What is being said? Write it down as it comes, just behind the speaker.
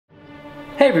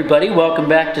Hey everybody, welcome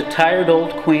back to Tired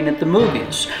Old Queen at the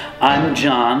Movies. I'm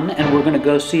John, and we're going to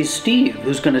go see Steve,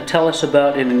 who's going to tell us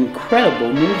about an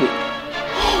incredible movie.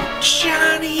 Oh,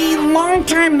 Johnny, long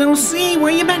time no see.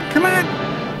 Where you been? Come on.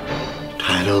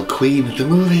 Tired Old Queen at the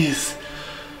Movies.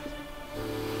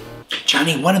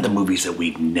 Johnny, one of the movies that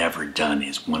we've never done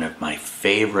is one of my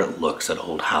favorite looks at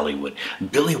old Hollywood.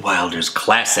 Billy Wilder's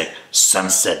classic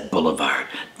Sunset Boulevard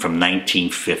from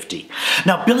 1950.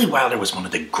 Now, Billy Wilder was one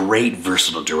of the great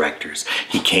versatile directors.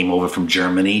 He came over from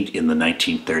Germany in the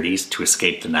 1930s to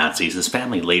escape the Nazis. His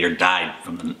family later died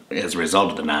as a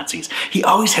result of the Nazis. He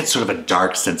always had sort of a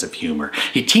dark sense of humor.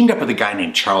 He teamed up with a guy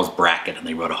named Charles Brackett, and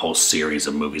they wrote a whole series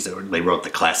of movies. They wrote the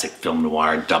classic film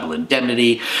noir Double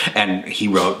Indemnity, and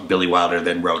Billy Wilder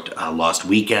then wrote Lost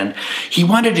Weekend. He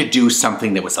wanted to do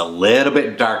something that was a little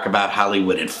bit dark about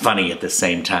Hollywood and funny at the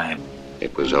same time.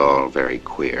 It was all very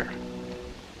queer,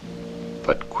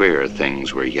 but queerer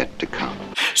things were yet to come.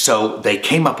 So they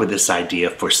came up with this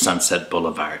idea for Sunset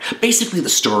Boulevard. Basically, the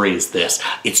story is this.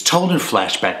 It's told in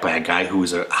flashback by a guy who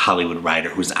is a Hollywood writer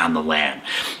who's on the lam.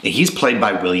 And he's played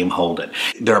by William Holden.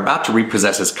 They're about to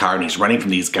repossess his car, and he's running from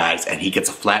these guys, and he gets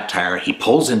a flat tire. He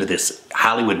pulls into this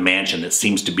Hollywood mansion that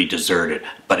seems to be deserted,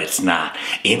 but it's not.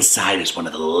 Inside is one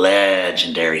of the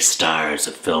legendary stars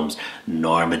of films,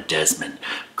 Norma Desmond.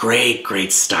 Great,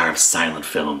 great star of silent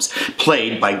films,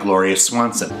 played by Gloria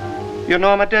Swanson. You're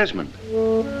Norma Desmond.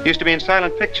 Used to be in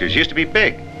silent pictures, used to be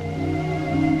big.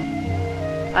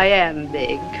 I am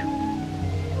big.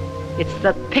 It's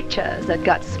the pictures that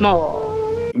got small.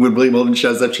 When William Holden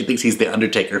shows up, she thinks he's the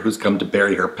Undertaker who's come to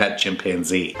bury her pet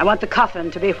chimpanzee. I want the coffin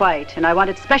to be white, and I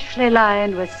want it specially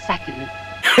lined with satin.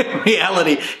 In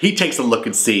reality, he takes a look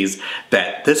and sees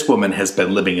that this woman has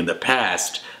been living in the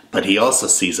past, but he also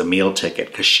sees a meal ticket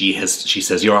because she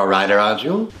says, "You're a writer, aren't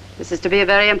you?" This is to be a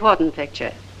very important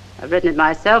picture. I've written it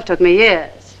myself, took me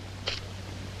years.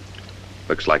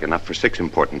 Looks like enough for 6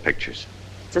 important pictures.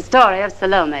 It's a story of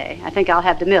Salome. I think I'll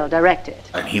have DeMille direct it.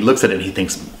 And he looks at it and he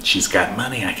thinks, she's got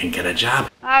money, I can get a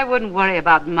job. I wouldn't worry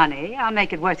about money. I'll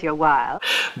make it worth your while.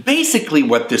 Basically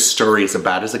what this story is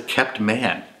about is a kept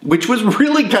man, which was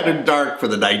really kind of dark for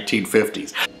the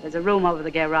 1950s. There's a room over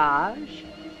the garage.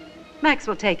 Max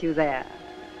will take you there.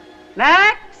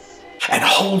 Max? And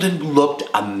Holden looked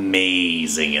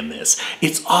amazing in this.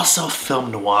 It's also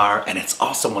film noir, and it's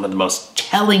also one of the most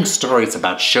telling stories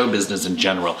about show business in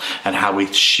general and how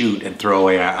we shoot and throw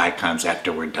away our icons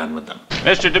after we're done with them.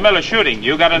 Mr. DeMille shooting,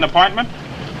 you got an appointment?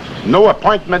 No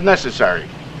appointment necessary.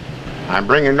 I'm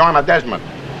bringing Norma Desmond.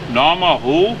 Norma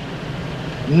who?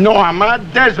 Norma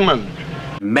Desmond.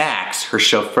 Max, her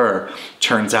chauffeur,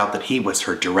 turns out that he was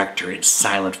her director in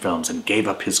silent films and gave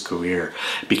up his career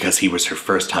because he was her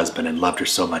first husband and loved her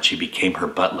so much he became her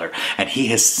butler. And he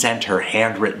has sent her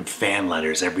handwritten fan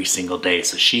letters every single day,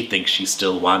 so she thinks she's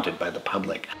still wanted by the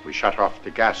public. We shut off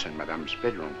the gas in Madame's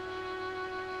bedroom.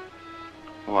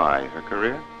 Why, her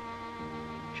career?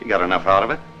 She got enough out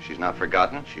of it. She's not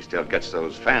forgotten. She still gets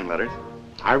those fan letters.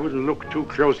 I wouldn't look too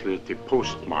closely at the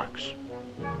postmarks.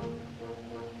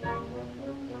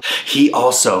 He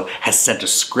also has sent a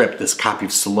script, this copy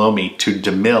of Salome, to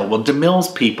DeMille. Well,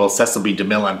 DeMille's people, Cecil B.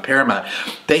 DeMille on Paramount,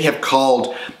 they have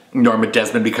called Norma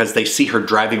Desmond because they see her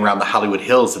driving around the Hollywood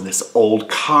Hills in this old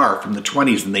car from the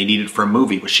 20s and they need it for a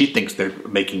movie. Well, she thinks they're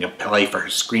making a play for her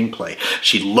screenplay.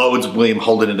 She loads William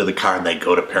Holden into the car and they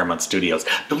go to Paramount Studios.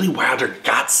 Billy Wilder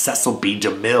got Cecil B.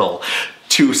 DeMille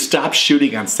to stop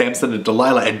shooting on Samson and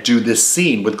Delilah and do this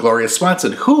scene with Gloria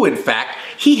Swanson, who, in fact,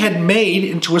 he had made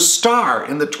into a star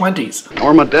in the 20s.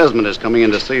 Norma Desmond is coming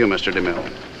in to see you, Mr. DeMille.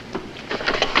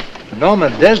 Norma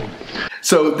Desmond?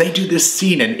 So they do this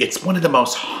scene, and it's one of the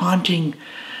most haunting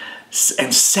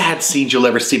and sad scenes you'll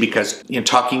ever see because, you know,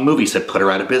 Talking Movies had put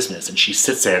her out of business, and she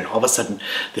sits there, and all of a sudden,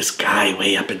 this guy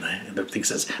way up in the thing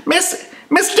says, Miss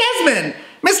Desmond!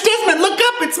 Miss Desmond, look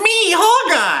up, it's me, Hall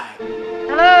Guy!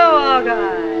 Hello, all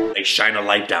guys. They shine a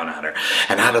light down on her,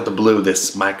 and out of the blue,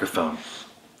 this microphone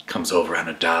comes over on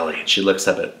a dolly, and she looks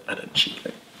up at it, and she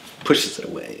pushes it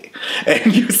away.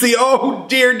 And you see, oh,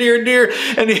 dear, dear, dear.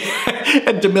 And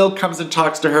DeMille comes and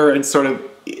talks to her, and sort of,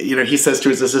 you know, he says to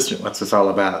his assistant, what's this all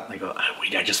about? And they go,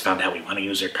 I just found out we want to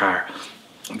use her car.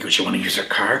 He goes, you want to use her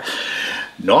car?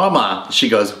 Norma, she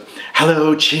goes,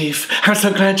 hello, Chief. I'm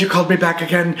so glad you called me back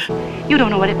again. You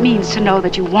don't know what it means to know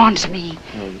that you want me.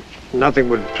 Nothing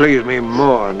would please me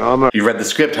more, Norma. You read the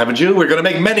script, haven't you? We're going to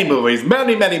make many movies,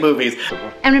 many, many movies.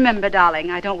 And remember,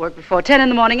 darling, I don't work before 10 in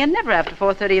the morning and never after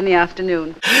 4:30 in the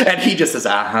afternoon. And he just says,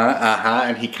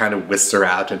 and he kind of whisks her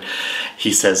out, and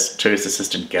he says to his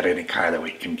assistant, get any car that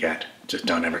we can get. Just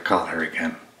don't ever call her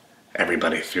again.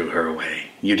 Everybody threw her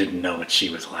away. You didn't know what she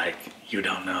was like. You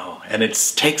don't know. And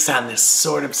it takes on this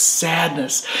sort of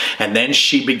sadness. And then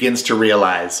she begins to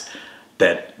realize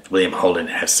that William Holden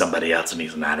has somebody else and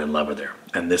he's not in love with her.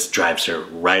 And this drives her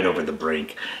right over the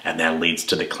brink, and that leads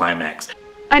to the climax.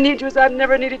 I need you as I've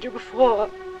never needed you before.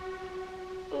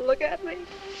 Look at me.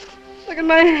 Look at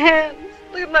my hands.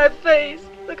 Look at my face.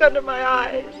 Look under my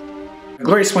eyes.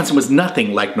 Gloria Swanson was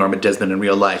nothing like Norma Desmond in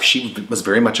real life. She was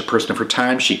very much a person of her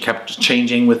time. She kept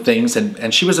changing with things,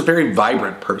 and she was a very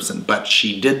vibrant person, but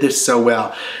she did this so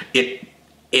well. It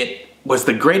was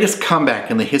the greatest comeback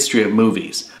in the history of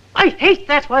movies. I hate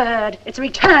that word. It's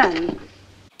return.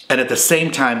 And at the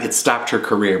same time, it stopped her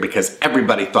career because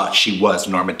everybody thought she was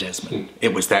Norma Desmond.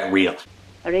 It was that real.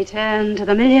 A return to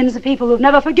the millions of people who've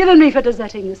never forgiven me for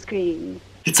deserting the screen.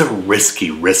 It's a risky,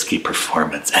 risky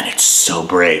performance, and it's so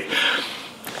brave.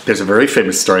 There's a very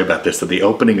famous story about this. At the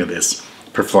opening of this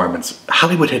performance,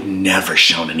 Hollywood had never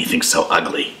shown anything so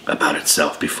ugly about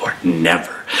itself before.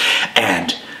 Never.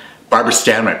 And Barbara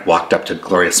Stanwyck walked up to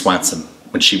Gloria Swanson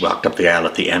when she walked up the aisle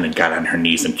at the end and got on her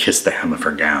knees and kissed the hem of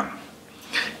her gown.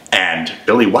 And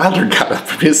Billy Wilder got up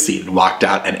from his seat and walked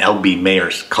out, and L.B.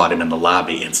 Mayer caught him in the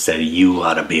lobby and said, "You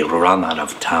ought to be run out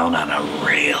of town on a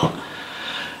rail."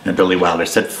 And Billy Wilder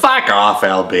said, "Fuck off,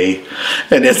 L.B."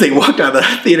 And as they walked out of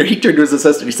the theater, he turned to his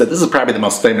assistant. He said, "This is probably the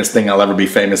most famous thing I'll ever be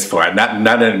famous for. Not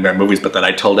in my movies, but that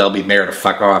I told L.B. Mayer to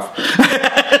fuck off."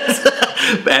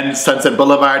 And Sunset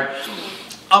Boulevard,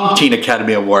 umpteen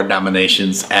Academy Award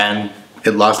nominations, and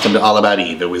it lost him to All About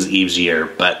Eve. It was Eve's year,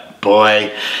 but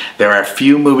boy, there are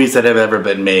few movies that have ever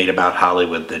been made about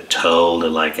Hollywood that told it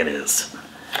like it is.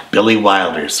 Billy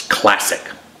Wilder's classic,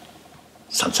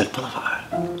 Sunset Boulevard.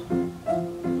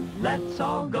 Let's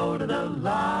all go to the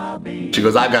lobby. She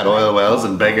goes, "I've got oil wells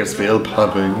in Bakersfield,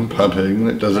 pumping,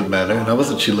 it doesn't matter." And all of a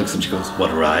sudden she looks and she goes,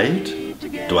 "What right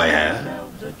do I have?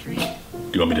 Do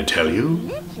you want me to tell you?"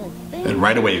 And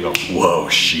right away you go, whoa,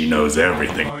 she knows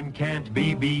everything. Can't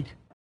be beat.